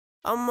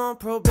I'm on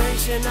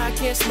probation, I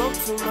can't smoke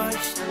too much.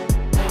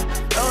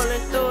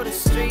 Rolling through the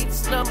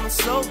streets, I'm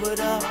sobered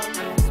up.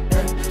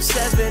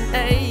 7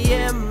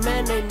 a.m.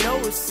 and they know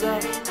what's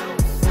up.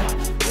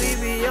 We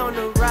be on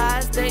the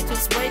rise, they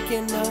just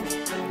waking up.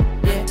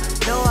 Yeah,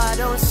 no, I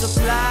don't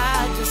supply,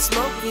 I just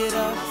smoke it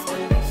up.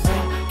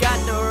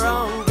 Got the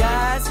wrong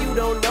guys, you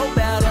don't know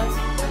about us.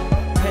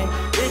 Hey,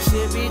 this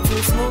should be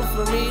too smooth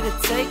for me to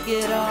take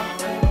it off.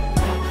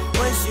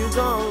 Once you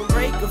gon'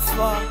 break a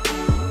fall,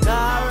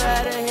 nah, I'd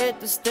rather hit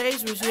the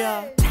stage with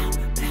y'all.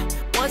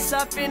 Once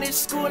I finish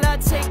school, I'll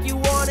take you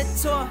on a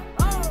tour.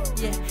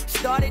 Yeah,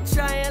 started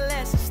trying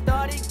less,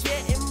 started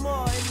getting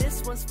more. And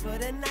this one's for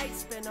the night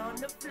spent on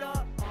the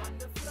floor,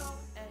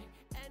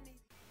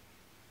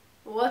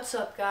 What's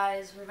up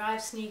guys,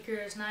 Revive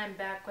Sneakers, and I'm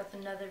back with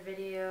another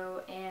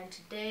video, and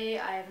today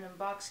I have an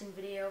unboxing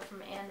video from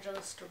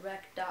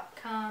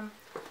angelusdirect.com.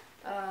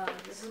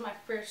 This is my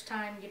first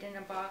time getting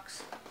a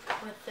box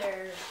with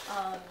their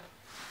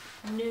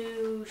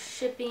new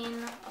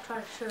shipping. I'll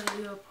try to show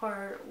you a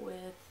part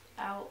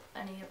without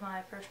any of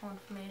my personal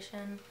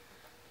information.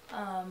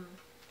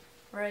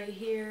 Right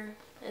here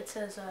it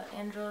says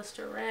Angelus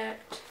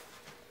Direct,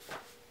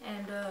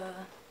 and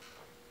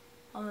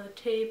on the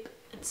tape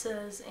it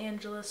says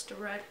Angelus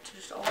Direct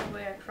just all the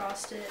way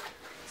across it.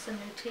 It's a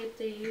new tape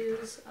they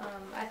use.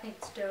 I think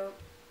it's dope.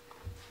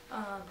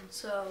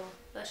 So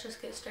let's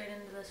just get straight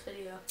into this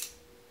video.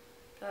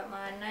 Got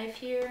my knife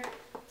here.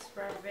 It's a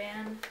rubber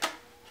band.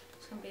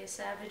 It's gonna be a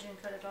savage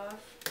and cut it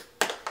off.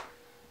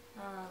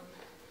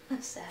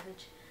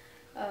 Savage.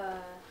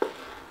 Now,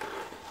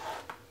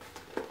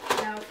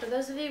 for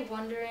those of you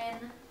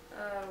wondering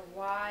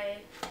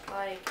why,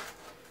 like,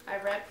 I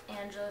rep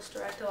Angelus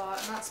Direct a lot.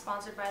 I'm not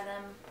sponsored by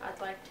them. I'd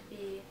like to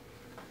be,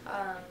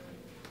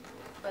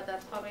 but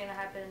that's probably gonna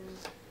happen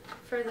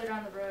further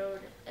down the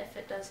road if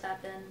it does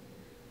happen.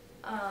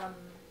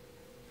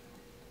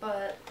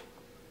 But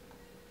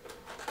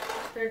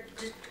they're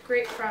just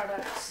great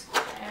products,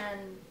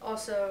 and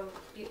also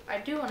I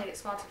do want to get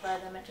sponsored by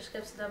them. It just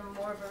gives them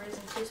more of a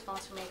reason to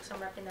sponsor me because I'm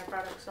repping their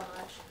products so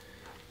much.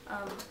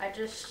 I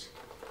just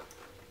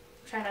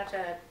try not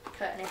to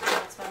cut anything,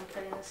 that's why I'm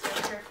cutting this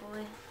very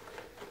carefully.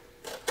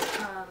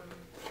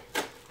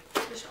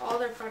 Just all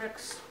their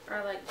products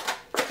are like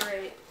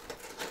great,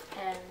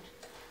 and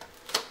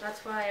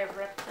that's why I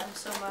rep them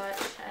so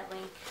much. I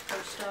link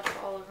their stuff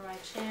all over my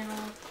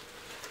channel,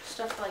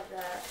 stuff like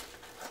that.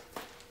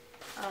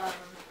 Are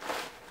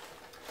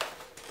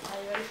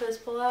you ready for this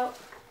pullout?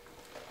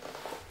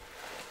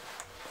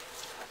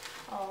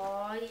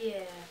 Oh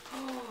yeah.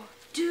 Oh,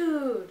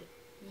 dude,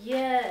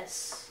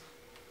 yes.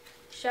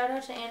 Shout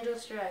out to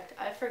Angelus Direct.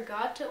 I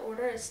forgot to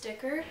order a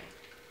sticker,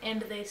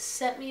 and they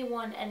sent me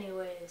one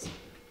anyways.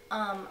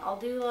 I'll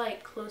do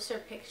like closer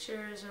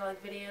pictures or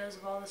like videos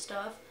of all the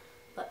stuff,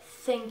 but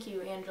thank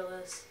you,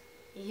 Angelus.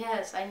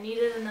 Yes, I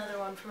needed another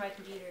one for my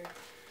computer.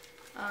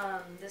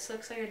 This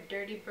looks like a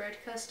Dirty Bread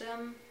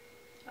custom.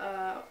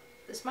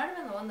 This might have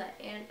been the one that,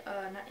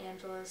 not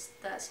Angelus,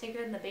 that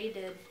Sneaker in the Bay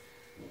did,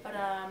 but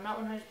I'm not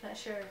 100%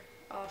 sure.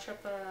 I'll show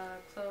up a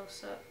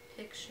close-up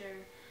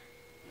picture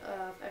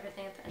of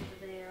everything at the end of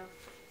the video.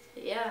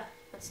 But yeah,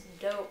 that's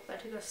dope. I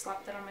had to go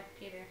slap that on my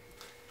computer.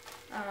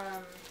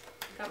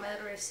 Got my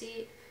little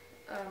receipt.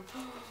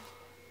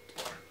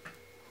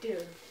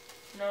 Dude,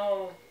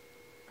 no,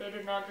 they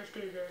did not just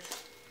do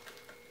this.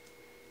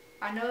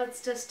 I know it's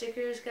just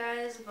stickers,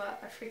 guys,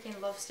 but I freaking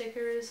love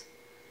stickers.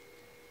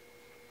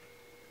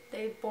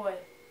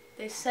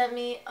 They sent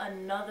me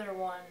another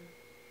one.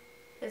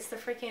 It's the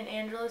freaking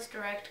Angelus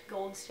Direct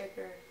gold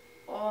sticker.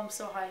 Oh, I'm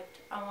so hyped.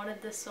 I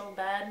wanted this so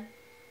bad.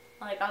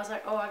 Like, I was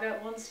like, oh, I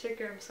got one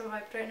sticker. I'm so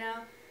hyped right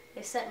now.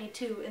 They sent me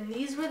two, and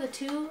these were the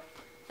two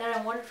that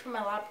I wanted for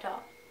my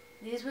laptop.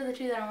 These were the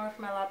two that I wanted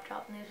for my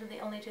laptop, and these were the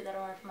only two that I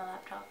wanted for my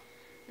laptop.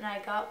 And I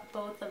got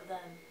both of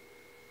them.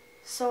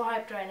 So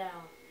hyped right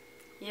now.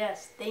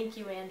 Yes, thank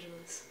you,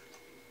 Angelus.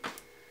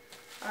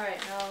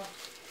 Alright, now,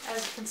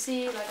 as you can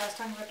see, like I was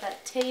talking about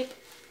that tape,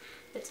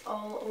 it's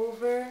all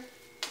over.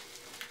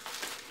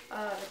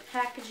 The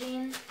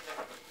packaging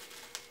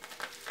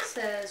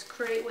says,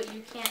 create what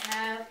you can't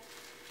have.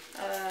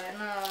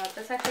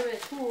 That's actually really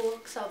cool,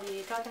 because I'll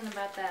be talking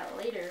about that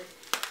later.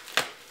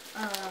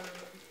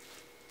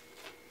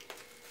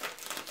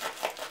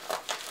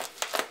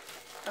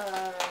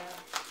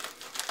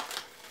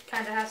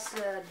 Kind of has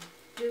to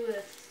do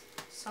with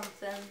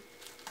something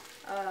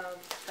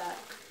that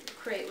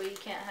create what you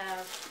can't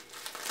have.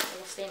 A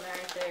little statement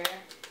right there.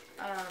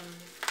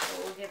 But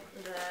we'll get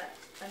into that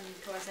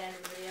towards the end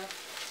of the video.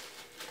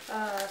 So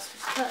just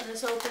cutting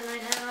this open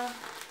right now.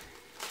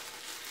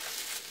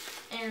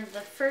 And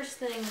the first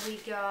thing we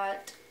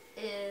got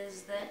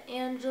is the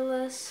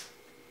Angelus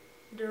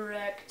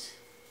Direct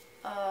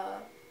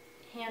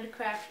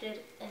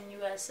handcrafted in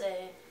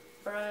USA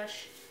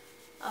brush.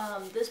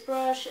 This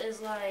brush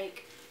is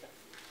like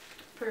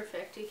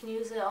perfect. You can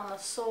use it on the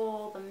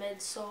sole, the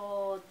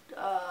midsole,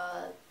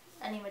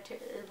 any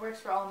material. It works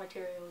for all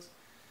materials.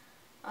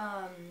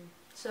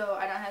 So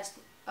I don't have.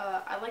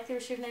 I like the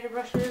Rejuvenator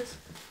brushes.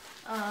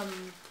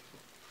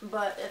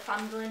 But if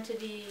I'm going to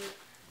be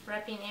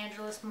repping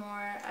Angelus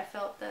more, I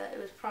felt that it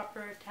was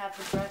proper to have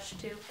the brush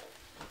too.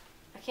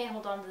 I can't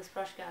hold on to this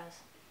brush, guys.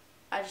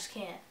 I just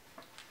can't.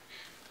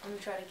 Let me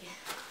try to get...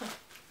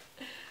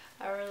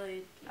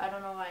 I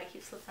don't know why it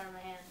keeps slipping out of my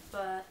hand.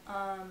 But,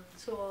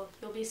 so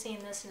you'll be seeing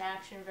this in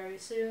action very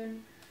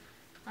soon,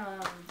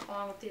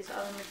 along with these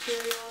other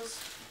materials.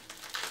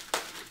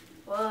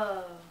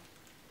 Whoa.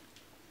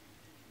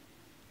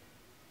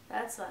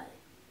 That's like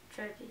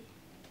trippy.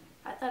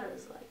 I thought it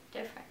was like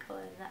different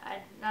color than that.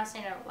 I'm not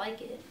saying I don't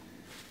like it.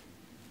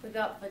 We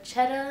got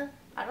Vachetta.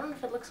 I don't know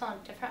if it looks on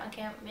different on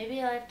camera.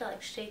 Maybe I have to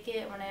like shake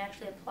it when I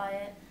actually apply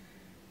it.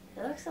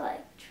 It looks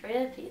like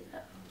trippy though.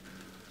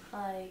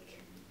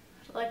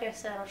 Like I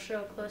said, I'll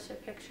show closer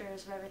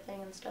pictures of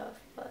everything and stuff,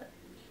 but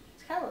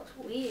it kind of looks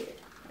weird,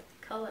 like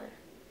the color.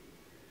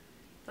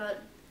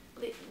 But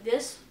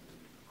this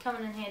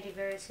coming in handy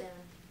very soon.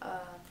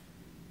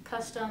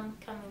 Custom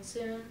coming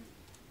soon.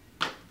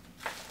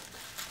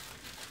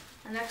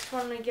 The next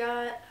one we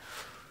got,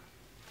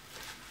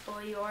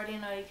 well, you already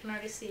know, you can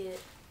already see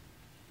it.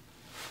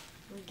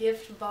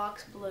 Gift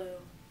box blue.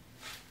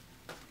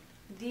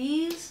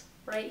 These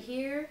right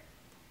here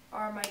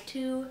are my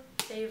two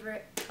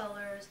favorite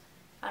colors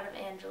out of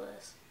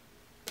Angelus.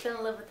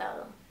 Couldn't live without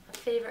them. My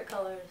favorite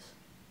colors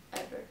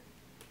ever.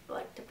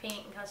 Like to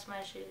paint and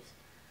customize shoes.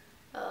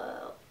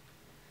 I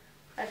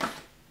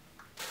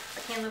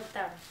can't live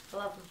without them. I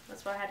love them.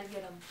 That's why I had to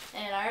get them.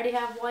 And I already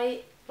have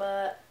white,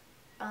 but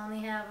I only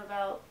have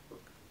about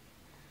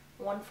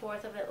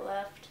 1/4 of it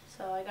left.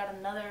 So I got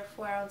another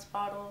 4-ounce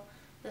bottle.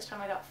 This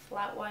time I got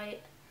flat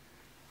white.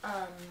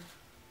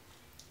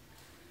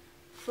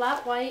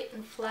 Flat white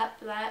and flat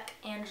black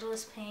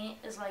Angelus paint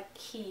is like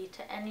key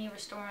to any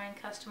restoring,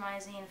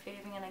 customizing, and if you're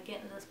even going to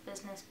get into this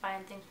business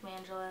buying things from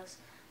Angelus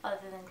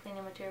other than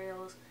cleaning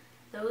materials.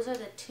 Those are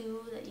the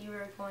two that you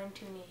are going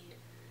to need.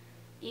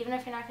 Even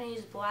if you're not going to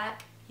use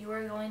black, you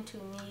are going to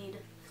need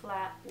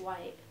flat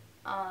white.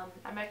 I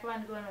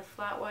recommend going with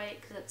flat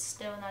white because it's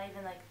still not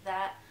even like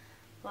that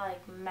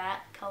like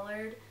matte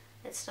colored.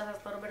 It still has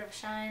a little bit of a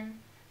shine,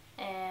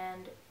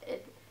 and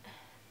it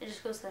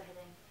just goes with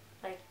everything.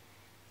 Like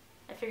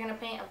if you're gonna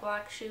paint a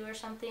black shoe or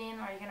something,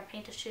 or you're gonna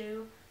paint a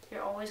shoe,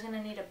 you're always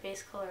gonna need a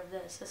base color of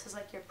this. This is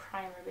like your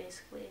primer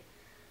basically.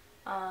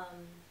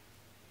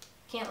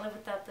 Can't live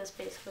without this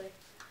basically.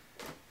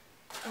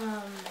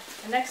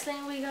 The next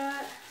thing we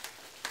got,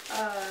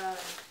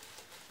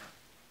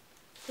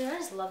 dude, I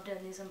just love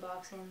doing these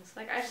unboxings.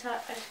 Like I just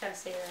gotta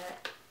say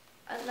that.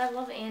 I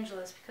love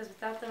Angelus because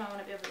without them I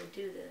wouldn't be able to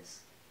do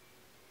this.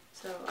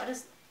 So I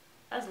just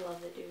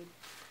love it, dude.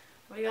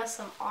 We got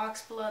some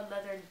oxblood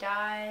leather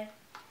dye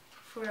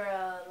for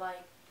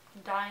like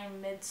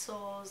dyeing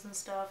midsoles and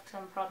stuff, because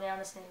I'm probably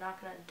honestly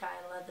not going to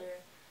dye leather.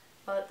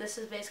 But this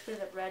is basically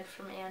the red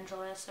from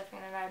Angelus. If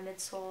you're going to dye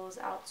midsoles,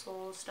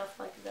 outsoles, stuff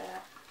like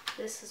that,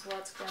 this is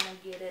what's going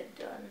to get it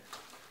done.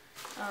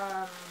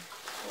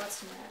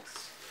 What's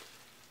next?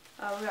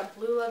 We got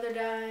blue leather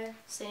dye,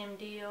 same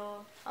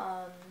deal.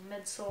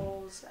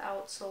 Midsoles,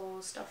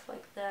 outsoles, stuff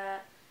like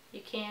that.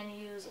 You can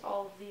use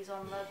all of these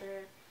on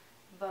leather,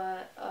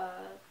 but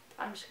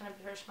I'm just going to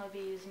personally be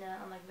using it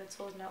on like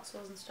midsoles and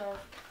outsoles and stuff.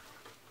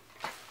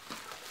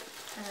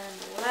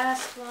 And the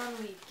last one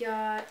we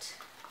got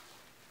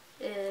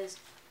is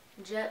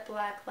jet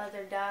black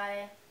leather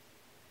dye.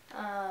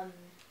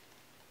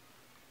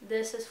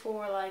 This is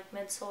for like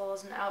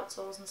midsoles and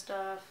outsoles and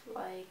stuff.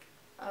 Like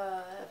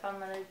if I'm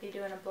going to be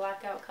doing a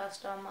blackout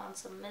custom on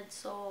some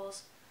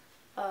midsoles,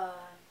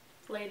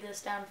 lay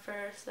this down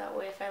first. That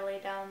way if I lay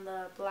down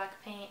the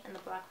black paint and the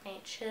black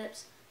paint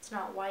chips, it's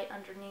not white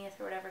underneath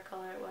or whatever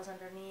color it was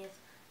underneath.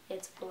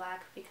 It's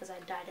black because I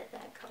dyed it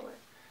that color.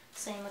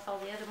 Same with all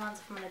the other ones.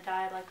 If I'm going to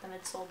dye like the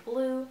midsole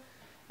blue,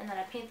 and then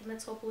I paint the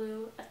midsole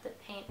blue, if the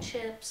paint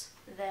chips,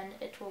 then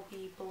it will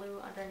be blue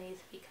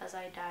underneath because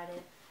I dyed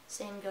it.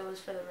 Same goes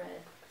for the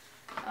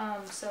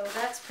red. So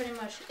that's pretty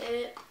much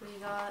it. We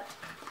got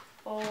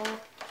all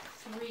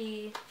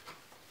 3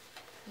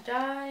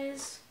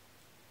 dyes.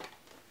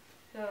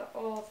 Got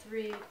all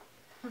 3.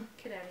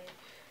 Get out of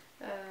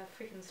here.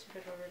 Freaking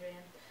stupid rubber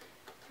band.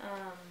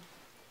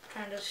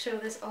 Trying to show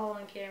this all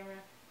on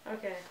camera.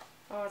 Okay.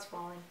 Oh, it's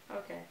falling.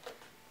 Okay.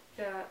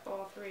 Got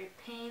all 3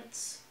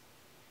 paints.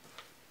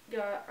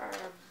 Got our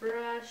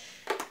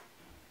brush.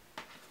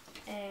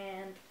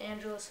 And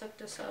Angelus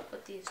hooked us up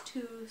with these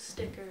 2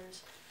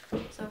 stickers.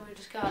 So we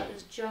just got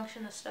this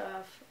junction of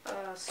stuff.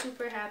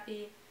 Super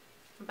happy.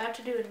 I'm about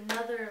to do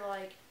another,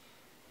 like,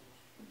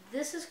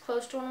 this is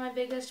close to one of my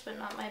biggest, but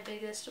not my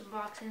biggest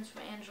unboxings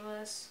from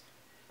Angelus.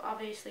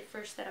 Obviously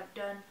first that I've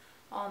done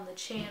on the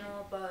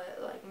channel, but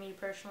like me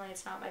personally,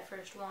 it's not my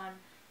first one,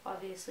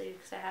 obviously,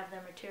 because I have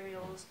their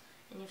materials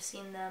and you've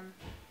seen them,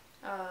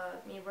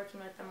 me working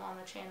with them on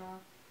the channel.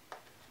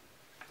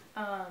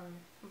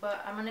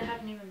 But I'm going to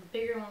have an even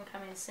bigger one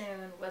coming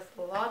soon with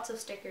lots of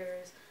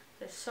stickers.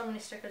 There's so many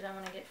stickers I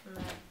want to get from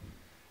them.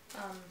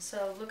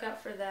 So look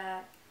out for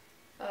that.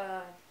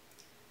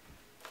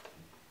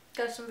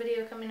 Got some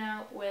video coming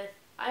out with,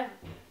 I have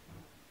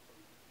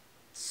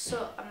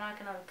so I'm not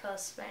gonna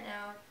cuss right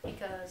now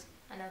because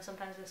I know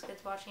sometimes there's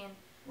kids watching,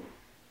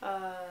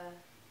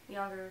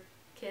 younger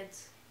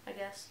kids, I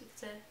guess you could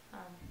say.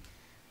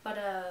 But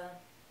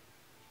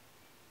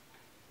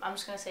I'm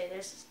just gonna say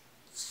there's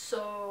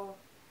so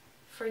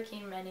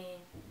freaking many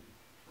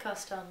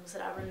customs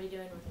that I'm gonna be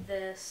doing with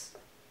this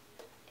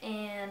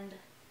and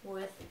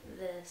with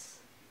this.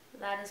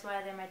 That is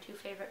why they're my two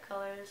favorite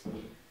colors.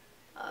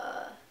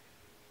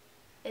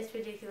 It's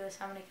ridiculous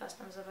how many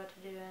customs I'm about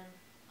to do in.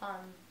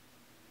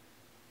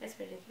 It's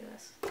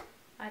ridiculous.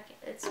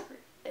 It's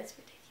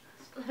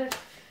ridiculous.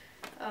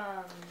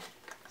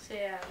 So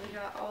yeah, we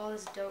got all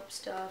this dope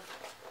stuff.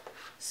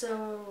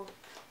 So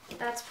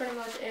that's pretty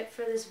much it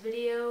for this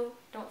video.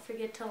 Don't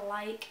forget to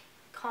like,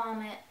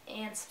 comment,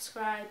 and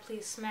subscribe.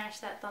 Please smash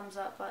that thumbs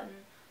up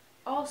button.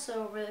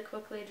 Also, really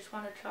quickly, just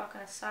wanted to talk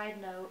on a side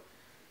note.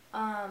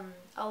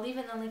 I'll leave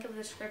it in the link of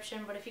the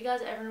description, but if you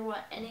guys ever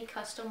want any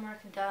custom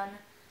work done,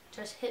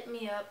 just hit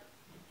me up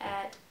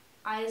at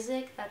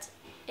Isaac, that's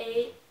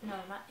IZAACHOLLMANN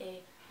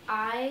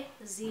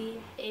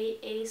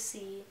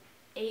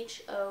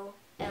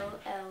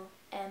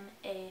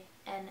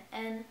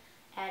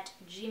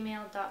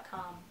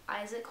 @gmail.com.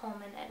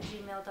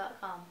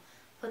 IsaacColeman@gmail.com.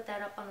 Put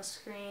that up on the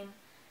screen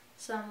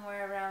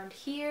somewhere around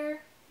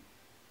here.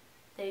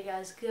 There you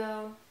guys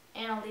go.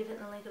 And I'll leave it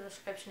in the link in the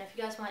description. If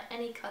you guys want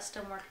any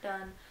custom work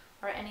done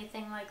or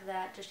anything like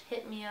that, just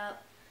hit me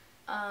up.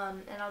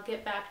 And I'll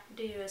get back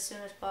to you as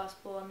soon as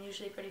possible. I'm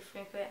usually pretty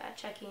frequent at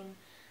checking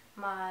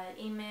my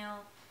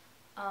email.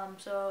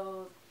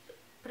 So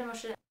pretty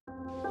much it.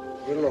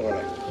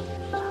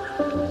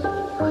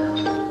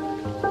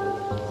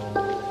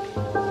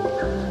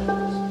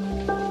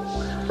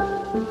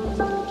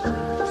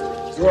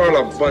 You're all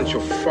a bunch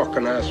of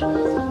fucking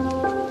assholes.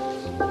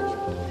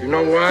 You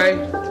know why?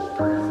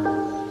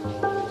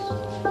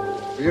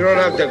 You don't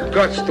have the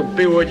guts to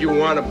be what you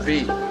want to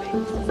be.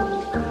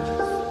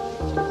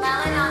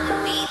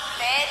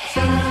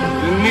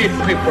 You need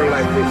people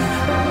like this.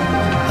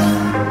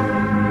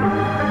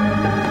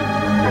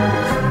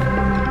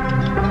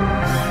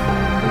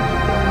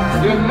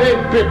 You need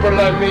people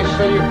like me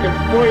so you can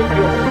point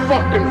your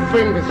fucking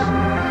fingers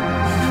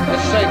and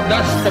say,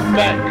 that's the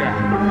bad guy.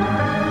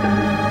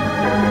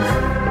 You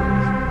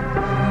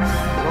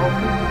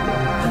know?